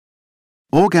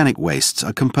Organic wastes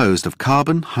are composed of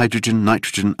carbon, hydrogen,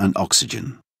 nitrogen and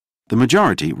oxygen. The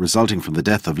majority, resulting from the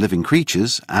death of living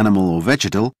creatures, animal or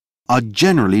vegetal, are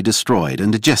generally destroyed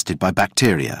and digested by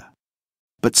bacteria.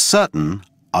 But certain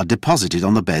are deposited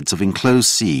on the beds of enclosed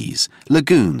seas,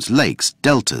 lagoons, lakes,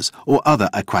 deltas or other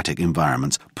aquatic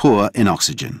environments poor in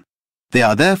oxygen. They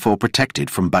are therefore protected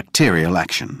from bacterial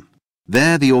action.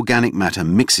 There the organic matter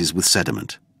mixes with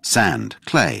sediment, sand,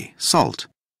 clay, salt,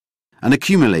 and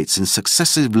accumulates in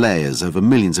successive layers over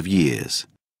millions of years.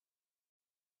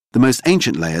 The most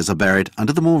ancient layers are buried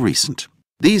under the more recent.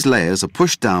 These layers are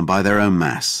pushed down by their own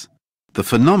mass. The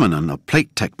phenomenon of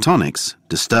plate tectonics,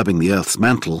 disturbing the Earth's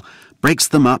mantle, breaks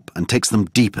them up and takes them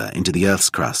deeper into the Earth's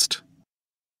crust.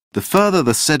 The further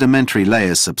the sedimentary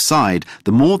layers subside,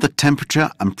 the more the temperature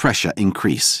and pressure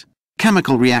increase.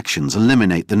 Chemical reactions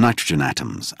eliminate the nitrogen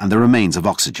atoms and the remains of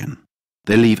oxygen.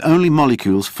 They leave only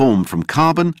molecules formed from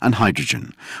carbon and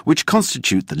hydrogen, which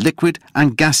constitute the liquid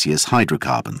and gaseous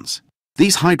hydrocarbons.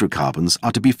 These hydrocarbons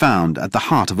are to be found at the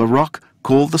heart of a rock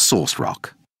called the source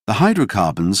rock. The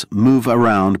hydrocarbons move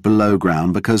around below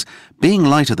ground because, being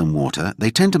lighter than water, they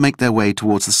tend to make their way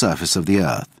towards the surface of the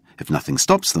Earth. If nothing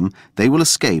stops them, they will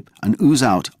escape and ooze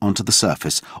out onto the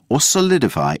surface or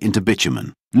solidify into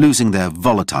bitumen, losing their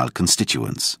volatile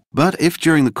constituents. But if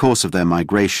during the course of their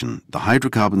migration the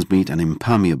hydrocarbons meet an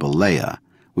impermeable layer,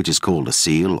 which is called a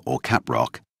seal or cap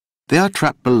rock, they are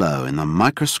trapped below in the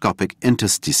microscopic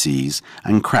interstices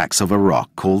and cracks of a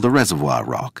rock called the reservoir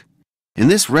rock. In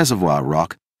this reservoir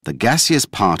rock, the gaseous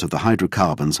part of the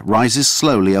hydrocarbons rises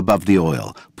slowly above the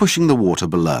oil, pushing the water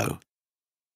below.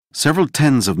 Several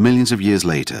tens of millions of years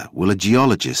later will a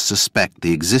geologist suspect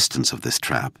the existence of this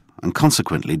trap and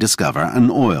consequently discover an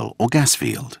oil or gas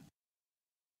field.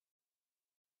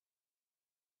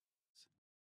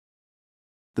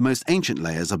 The most ancient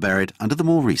layers are buried under the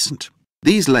more recent.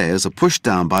 These layers are pushed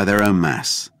down by their own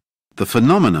mass. The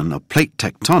phenomenon of plate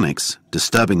tectonics,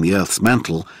 disturbing the Earth's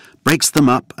mantle, breaks them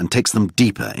up and takes them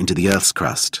deeper into the Earth's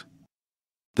crust.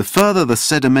 The further the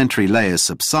sedimentary layers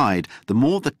subside, the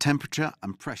more the temperature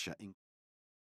and pressure increase.